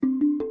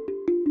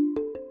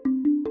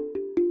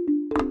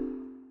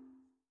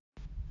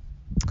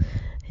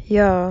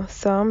Yo,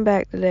 so I'm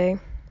back today.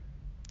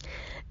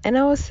 And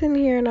I was sitting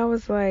here and I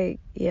was like,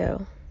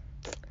 yo,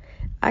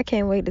 I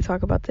can't wait to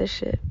talk about this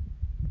shit.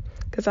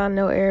 Because I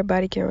know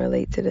everybody can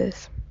relate to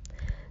this.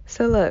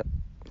 So, look,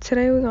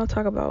 today we're going to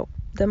talk about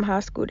them high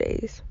school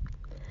days.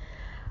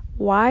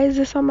 Why is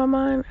this on my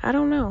mind? I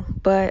don't know.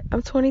 But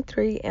I'm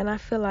 23 and I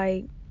feel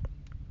like,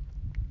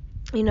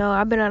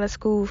 I've been out of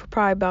school for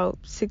probably about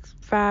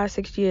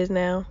 6 years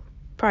now.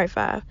 Probably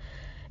 5.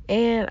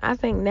 And I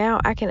think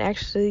now I can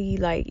actually,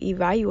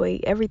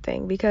 evaluate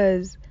everything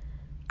because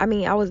I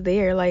was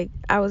there.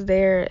 I was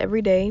there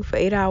every day for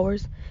 8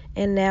 hours.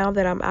 And now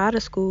that I'm out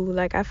of school,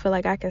 I feel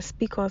like I can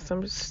speak on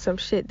some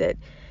shit that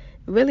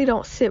really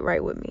don't sit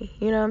right with me.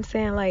 You know what I'm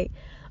saying?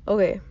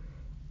 Okay,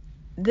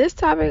 this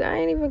topic, I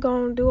ain't even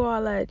gonna do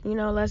all that.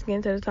 Let's get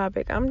into the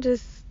topic. I'm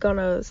just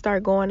gonna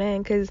start going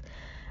in because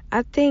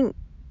I think,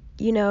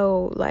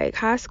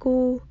 high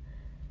school,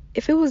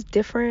 if it was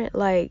different,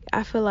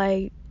 I feel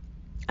like,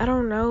 I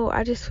don't know.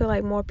 I just feel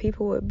like more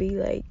people would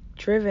be,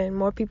 driven.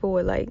 More people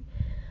would,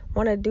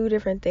 want to do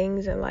different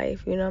things in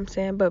life, you know what I'm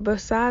saying? But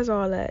besides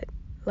all that,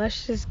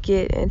 let's just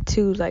get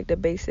into the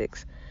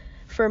basics.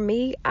 For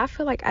me, I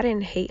feel like I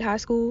didn't hate high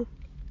school.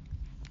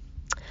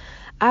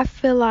 I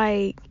feel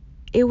like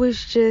it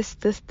was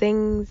just the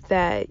things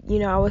that,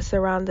 I was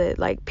surrounded,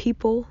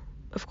 people,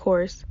 of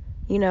course,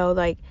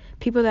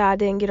 people that I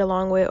didn't get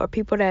along with, or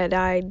people that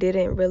I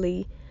didn't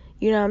really,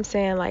 you know what I'm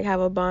saying, have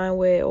a bond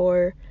with,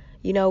 or,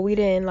 we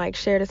didn't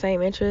share the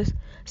same interests.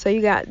 So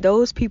you got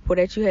those people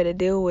that you had to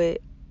deal with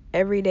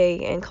every day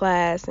in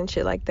class and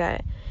shit like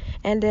that.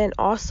 And then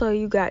also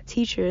you got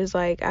teachers.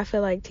 I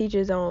feel like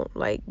teachers don't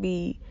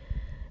be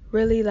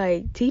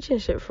really teaching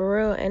shit for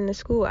real. In the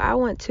school I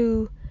went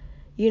to,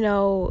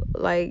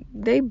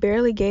 they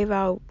barely gave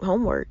out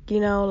homework.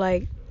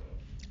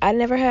 I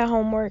never had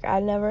homework. I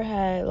never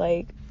had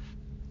an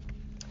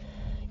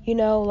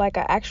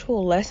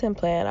actual lesson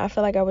plan. I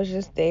feel like I was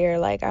just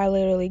there. I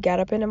literally got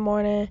up in the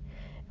morning,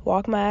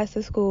 walked my ass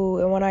to school,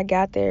 and when I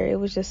got there it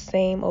was just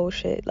same old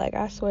shit.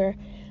 I swear,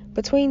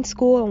 between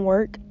school and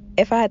work,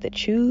 if I had to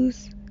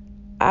choose,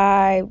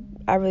 I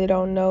really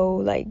don't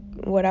know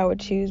what I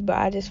would choose, but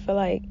I just feel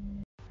like,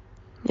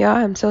 yeah,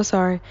 I'm so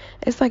sorry.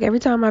 It's every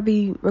time I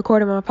be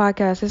recording my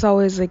podcast, it's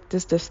always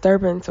this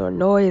disturbance or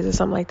noise or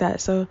something like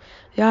that. So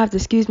y'all have to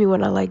excuse me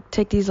when I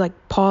take these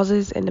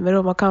pauses in the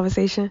middle of my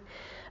conversation,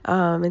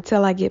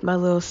 until I get my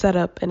little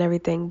setup and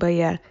everything. But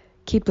yeah,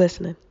 keep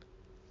listening.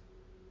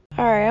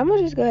 Alright, I'm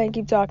gonna just go ahead and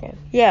keep talking.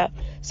 Yeah,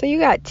 so you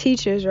got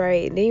teachers,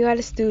 right? And then you got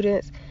the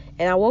students.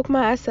 And I woke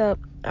my ass up.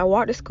 I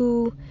walked to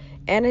school.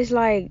 And it's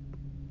yeah,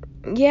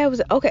 it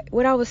was okay.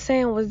 What I was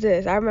saying was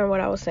this. I remember what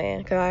I was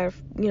saying because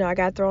I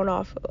got thrown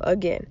off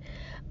again.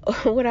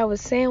 What I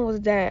was saying was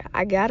that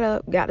I got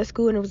up, got to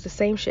school, and it was the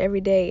same shit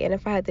every day. And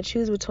if I had to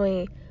choose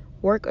between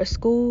work or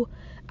school,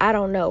 I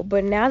don't know.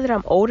 But now that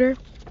I'm older,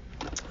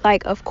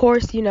 of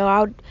course,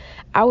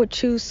 I would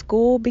choose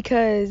school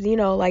because,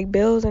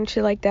 bills and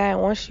shit like that.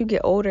 And once you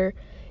get older,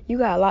 you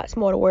got lots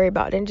more to worry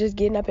about than just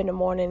getting up in the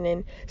morning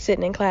and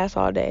sitting in class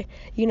all day.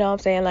 You know what I'm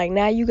saying?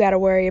 Now you got to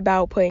worry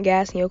about putting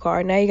gas in your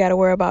car. Now you got to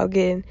worry about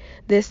getting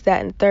this,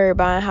 that, and the third,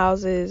 buying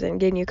houses and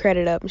getting your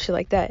credit up and shit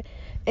like that.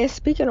 And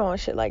speaking on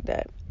shit like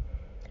that,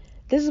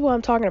 this is what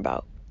I'm talking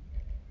about.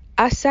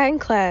 I sat in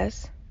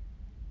class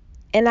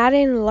and I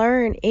didn't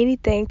learn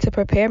anything to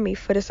prepare me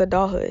for this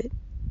adulthood.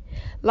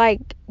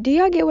 Do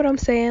y'all get what I'm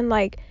saying?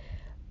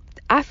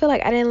 I feel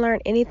like I didn't learn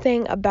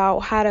anything about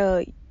how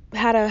to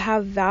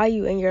have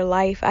value in your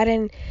life. I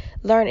didn't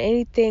learn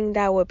anything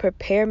that would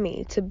prepare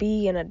me to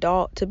be an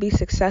adult, to be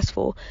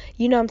successful.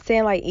 You know what I'm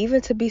saying?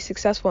 Even to be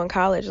successful in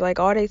college,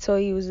 all they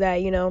told you was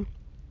that, you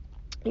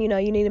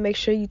need to make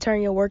sure you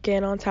turn your work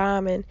in on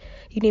time, and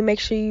you need to make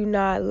sure you're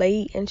not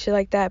late and shit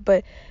like that.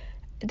 But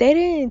they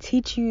didn't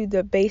teach you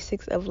the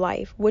basics of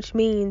life, which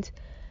means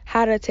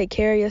how to take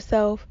care of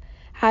yourself,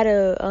 how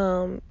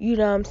to you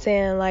know what I'm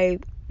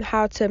saying,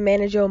 how to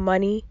manage your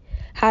money,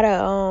 how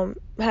to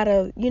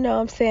you know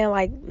what I'm saying,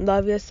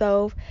 love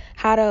yourself,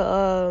 how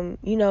to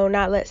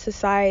not let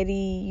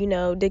society,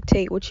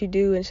 dictate what you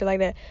do and shit like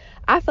that.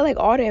 I feel like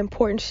all the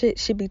important shit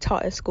should be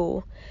taught in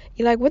school.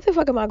 You're like, what the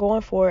fuck am I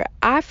going for?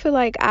 I feel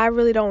like I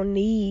really don't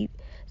need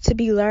to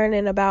be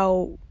learning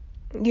about,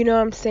 you know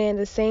what I'm saying,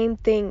 the same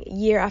thing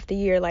year after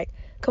year.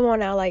 Come on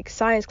now,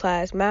 science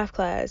class, math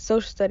class,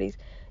 social studies,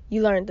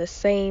 you learned the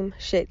same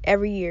shit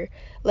every year.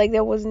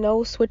 There was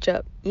no switch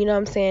up, you know what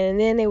I'm saying? And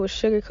then they were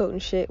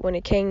sugarcoating shit when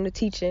it came to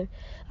teaching.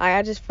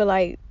 I just feel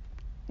like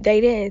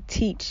they didn't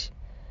teach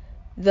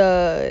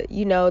the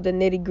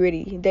nitty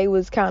gritty. They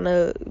was kind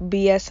of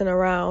BSing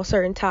around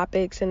certain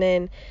topics, and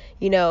then,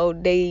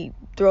 they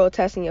throw a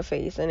test in your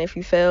face, and if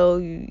you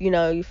fail,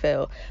 you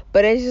fail.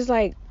 But it's just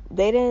they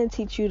didn't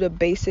teach you the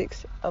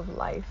basics of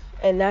life,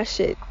 and that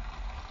shit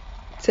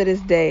to this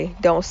day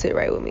don't sit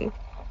right with me.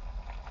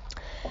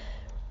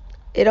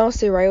 It don't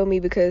sit right with me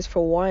because,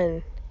 for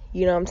one,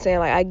 you know what I'm saying,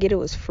 I get it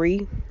was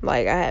free. I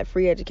had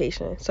free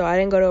education, so I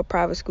didn't go to a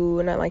private school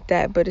or nothing like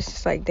that. But it's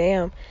just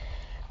damn,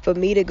 for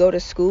me to go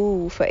to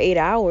school for 8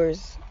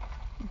 hours,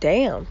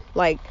 damn,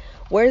 like,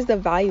 where's the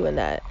value in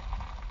that?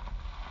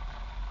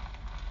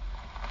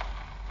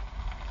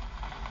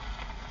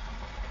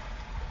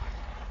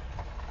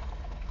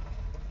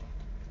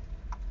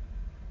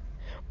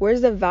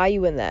 Where's the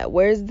value in that?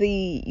 Where's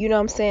the, you know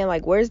what I'm saying?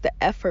 Like, where's the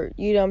effort?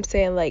 You know what I'm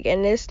saying? Like,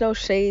 and there's no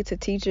shade to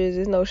teachers.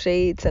 There's no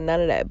shade to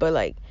none of that. But,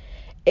 like,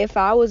 if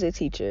I was a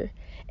teacher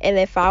and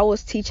if I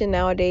was teaching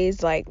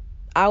nowadays, like,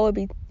 I would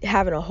be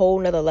having a whole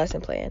nother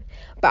lesson plan.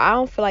 But I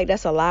don't feel like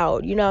that's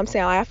allowed. You know what I'm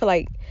saying? Like, I feel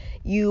like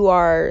you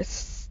are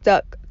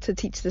stuck to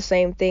teach the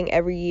same thing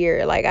every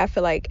year. Like, I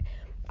feel like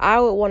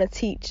I would want to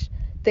teach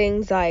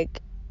things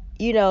like,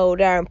 you know,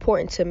 that are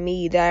important to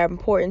me, that are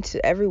important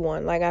to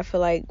everyone. Like, I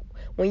feel like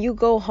when you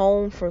go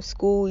home from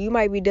school, you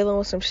might be dealing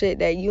with some shit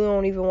that you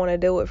don't even want to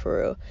deal with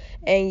for real.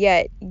 And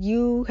yet,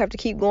 you have to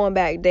keep going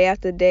back day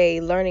after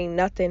day, learning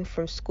nothing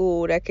from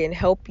school that can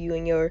help you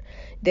in your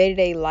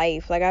day-to-day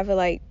life. Like, I feel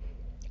like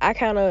I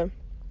kind of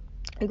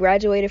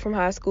graduated from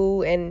high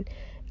school, and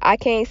I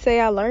can't say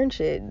I learned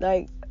shit.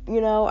 Like, you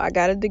know, I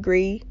got a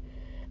degree,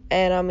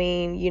 and I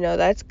mean, you know,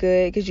 that's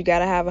good because you got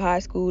to have a high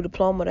school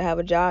diploma to have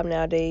a job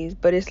nowadays.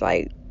 But it's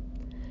like,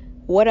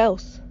 what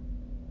else?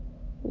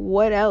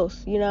 What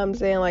else? You know what I'm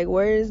saying? Like,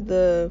 where is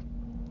the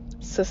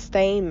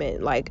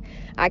sustainment? Like,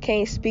 I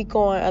can't speak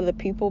on other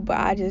people, but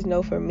I just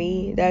know for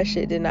me, that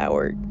shit did not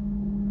work.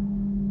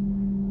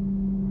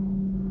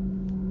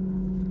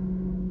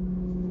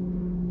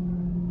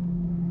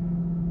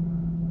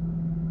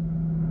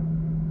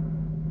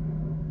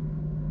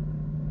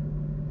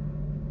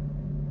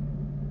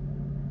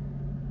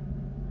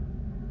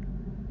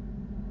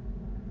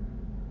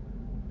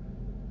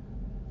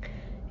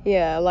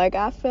 Yeah, like,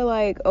 I feel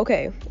like,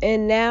 okay,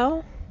 and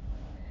now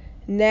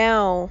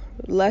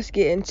let's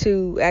get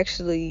into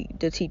actually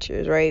the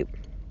teachers, right?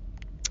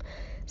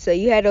 So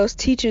you had those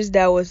teachers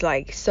that was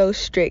like so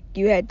strict.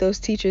 You had those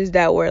teachers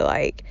that were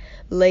like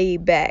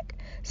laid back.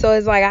 So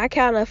it's like I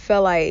kind of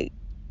felt like,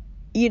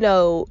 you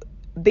know,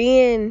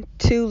 being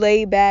too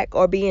laid back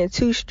or being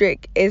too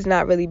strict is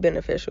not really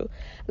beneficial.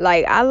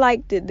 Like, I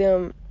liked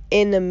them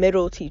in the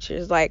middle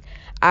teachers. Like,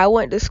 I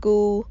went to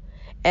school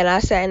and I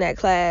sat in that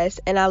class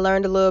and I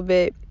learned a little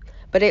bit,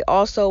 but they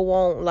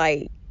won't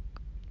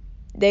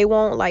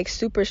like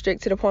super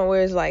strict to the point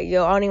where it's like,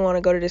 yo, I don't even want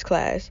to go to this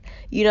class.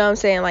 You know what I'm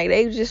saying? Like,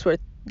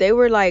 they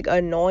were like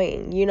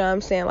annoying. You know what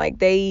I'm saying? Like,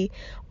 they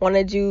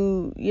wanted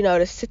you, you know,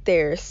 to sit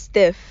there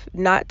stiff,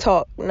 not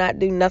talk, not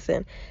do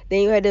nothing.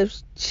 Then you had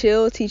those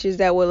chill teachers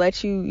that would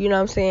let you, you know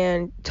what I'm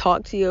saying,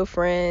 talk to your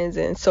friends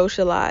and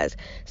socialize.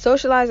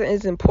 Socializing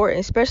is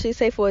important, especially,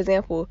 say, for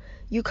example,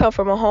 you come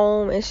from a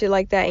home and shit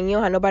like that and you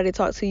don't have nobody to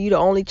talk to, you the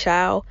only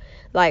child.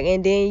 Like,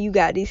 and then you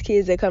got these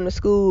kids that come to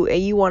school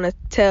and you want to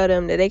tell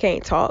them that they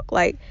can't talk.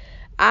 Like,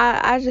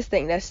 I just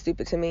think that's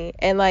stupid to me.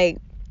 And like,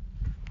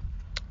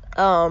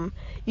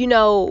 you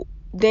know,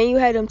 then you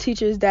had them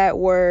teachers that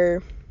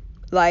were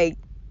like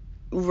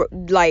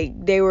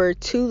they were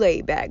too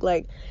laid back.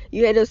 Like,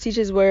 you had those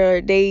teachers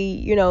where they,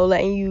 you know,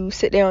 letting you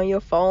sit there on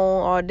your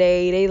phone all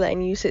day. They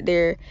letting you sit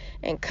there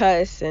and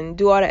cuss and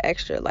do all the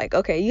extra. Like,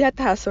 okay, you have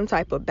to have some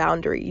type of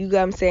boundary. You get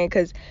what I'm saying?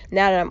 Because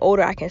now that I'm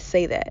older, I can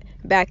say that.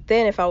 Back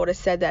then, if I would have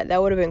said that,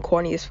 that would have been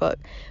corny as fuck.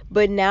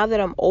 But now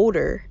that I'm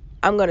older,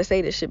 I'm gonna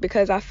say this shit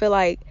because I feel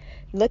like,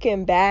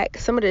 looking back,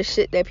 some of the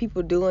shit that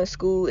people do in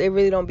school, it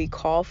really don't be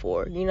called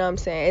for. You know what I'm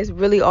saying? It's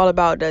really all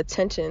about the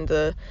attention,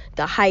 the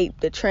hype,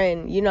 the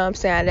trend. You know what I'm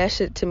saying? That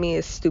shit to me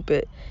is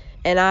stupid.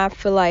 And I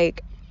feel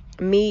like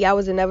I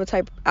wasn't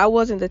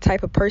the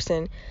type of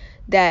person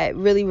that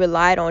really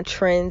relied on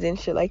trends and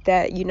shit like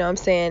that. You know what I'm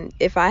saying?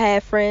 If I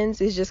had friends,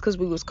 it's just because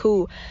we was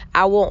cool.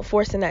 I won't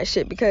force in that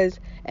shit because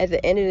at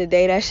the end of the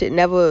day, that shit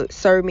never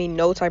served me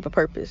no type of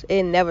purpose.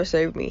 It never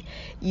served me.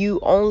 You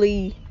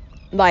only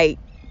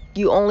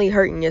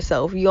hurting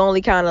yourself. You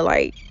only kind of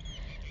like,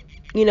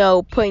 you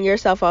know, putting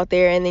yourself out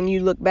there, and then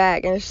you look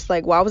back and it's just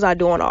like, why was I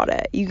doing all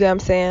that? You get what I'm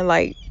saying?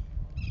 Like,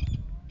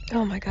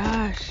 oh my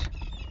gosh,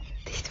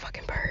 these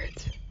fucking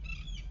birds.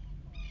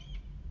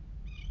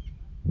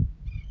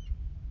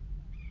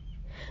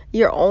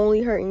 You're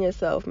only hurting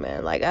yourself,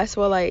 man. Like, I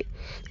swear, like,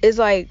 it's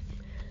like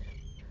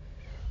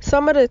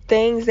some of the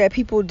things that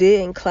people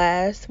did in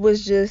class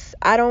was just,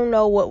 I don't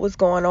know what was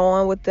going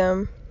on with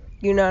them.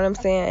 You know what I'm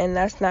saying? And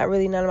that's not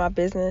really none of my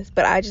business.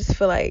 But I just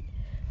feel like,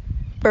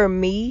 for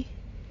me,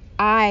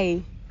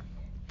 I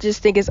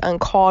just think it's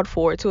uncalled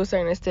for to a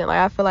certain extent. Like,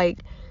 I feel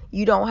like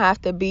you don't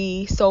have to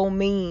be so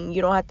mean.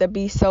 You don't have to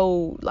be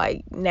so,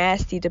 like,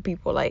 nasty to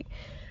people. Like,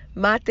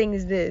 my thing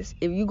is this: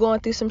 if you going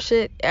through some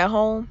shit at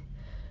home,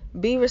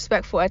 be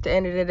respectful at the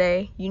end of the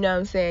day. You know what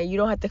I'm saying? You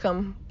don't have to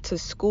come to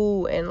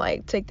school and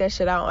like take that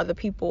shit out on other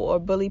people or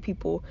bully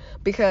people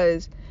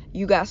because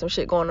you got some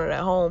shit going on at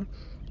home.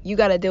 You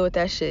got to deal with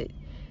that shit,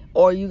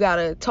 or you got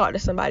to talk to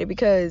somebody,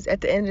 because at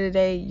the end of the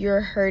day,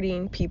 you're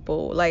hurting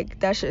people. Like,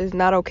 that shit is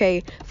not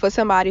okay for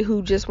somebody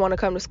who just want to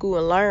come to school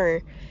and learn,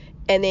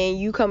 and then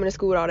you coming to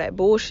school with all that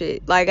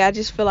bullshit. Like, I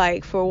just feel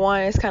like, for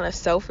one, it's kind of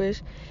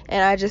selfish,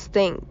 and I just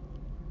think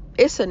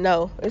it's a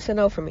no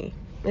for me.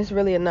 It's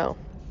really a no.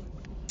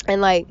 And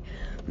like,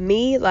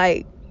 me,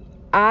 like,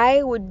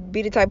 I would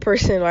be the type of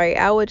person, like,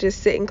 I would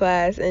just sit in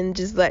class and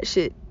just let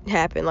shit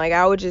happen. Like,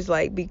 I would just,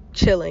 like, be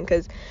chilling,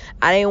 because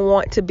I didn't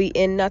want to be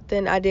in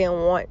nothing. I didn't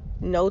want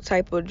no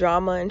type of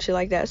drama and shit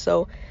like that.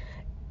 So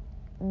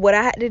what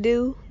I had to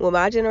do with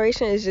my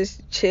generation is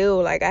just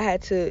chill. Like, I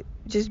had to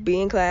just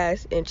be in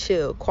class and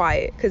chill,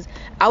 quiet, because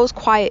I was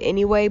quiet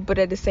anyway, but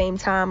at the same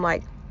time,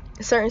 like,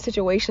 certain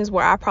situations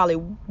where I probably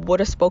would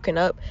have spoken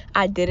up,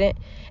 I didn't.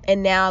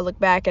 And now I look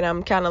back and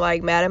I'm kind of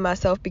like mad at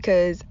myself,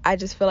 because I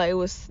just feel like it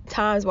was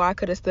times where I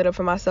could have stood up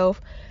for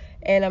myself.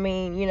 And I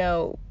mean,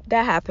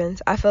 that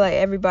happens. I feel like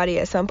everybody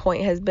at some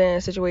point has been in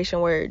a situation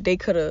where they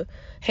could have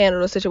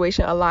handled a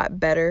situation a lot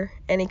better,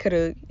 and they could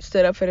have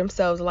stood up for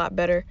themselves a lot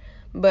better.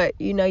 But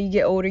you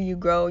get older, you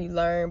grow, you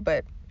learn.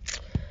 But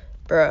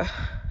bruh,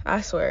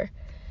 I swear,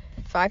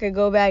 if I could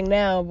go back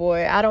now,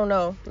 boy, I don't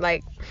know.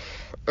 Like,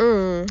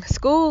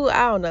 school,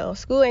 I don't know.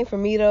 School ain't for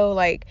me though.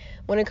 Like,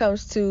 when it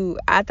comes to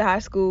after high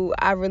school,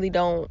 I really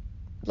don't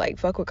like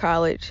fuck with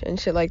college and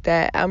shit like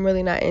that. I'm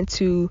really not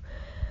into,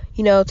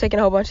 taking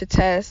a whole bunch of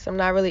tests. I'm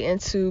not really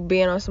into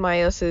being on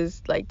somebody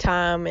else's like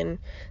time and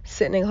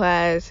sitting in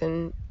class,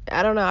 and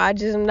I don't know.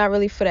 I'm not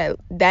really for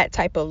that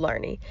type of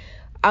learning.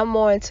 I'm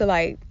more into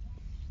like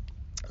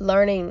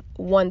learning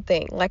one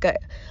thing. Like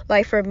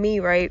for me,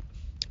 right?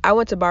 I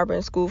went to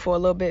barbering school for a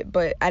little bit,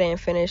 but I didn't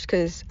finish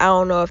because I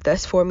don't know if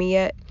that's for me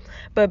yet.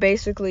 But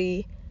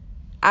basically,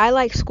 I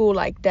like school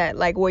like that,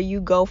 like where you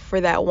go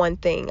for that one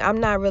thing. I'm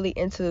not really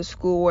into the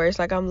school where it's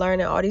like I'm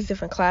learning all these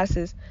different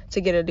classes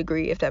to get a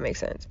degree, if that makes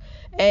sense.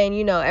 And,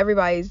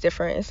 everybody's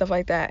different and stuff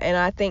like that. And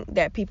I think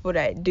that people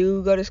that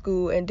do go to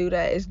school and do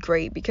that is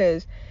great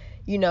because,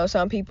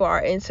 some people are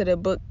into the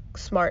book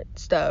smart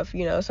stuff.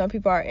 Some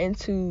people are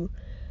into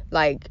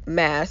like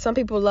math. Some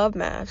people love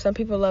math. Some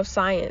people love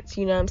science.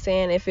 You know what I'm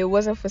saying? If it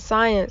wasn't for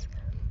science,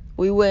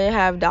 we wouldn't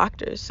have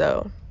doctors.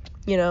 So,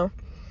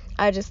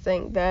 I just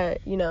think that,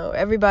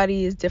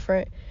 everybody is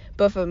different.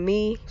 But for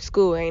me,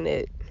 school ain't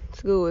it.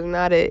 School is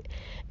not it.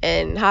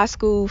 And high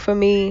school, for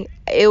me,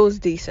 it was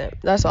decent.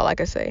 That's all I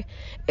can say.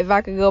 If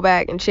I could go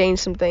back and change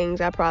some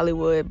things, I probably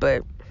would.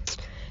 But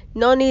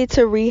no need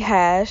to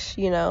rehash,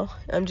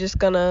 I'm just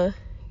gonna,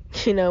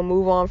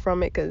 move on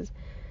from it because,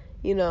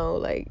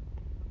 like,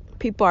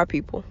 people are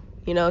people.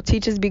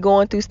 Teachers be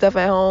going through stuff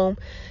at home.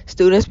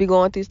 Students be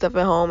going through stuff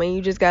at home. And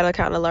you just gotta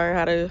kind of learn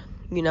how to,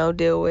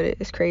 deal with it.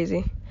 It's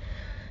crazy.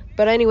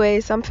 But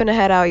anyways, I'm finna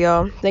head out,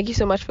 y'all. Thank you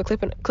so much for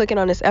clicking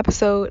on this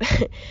episode.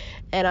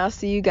 And I'll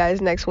see you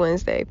guys next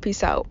Wednesday.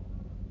 Peace out.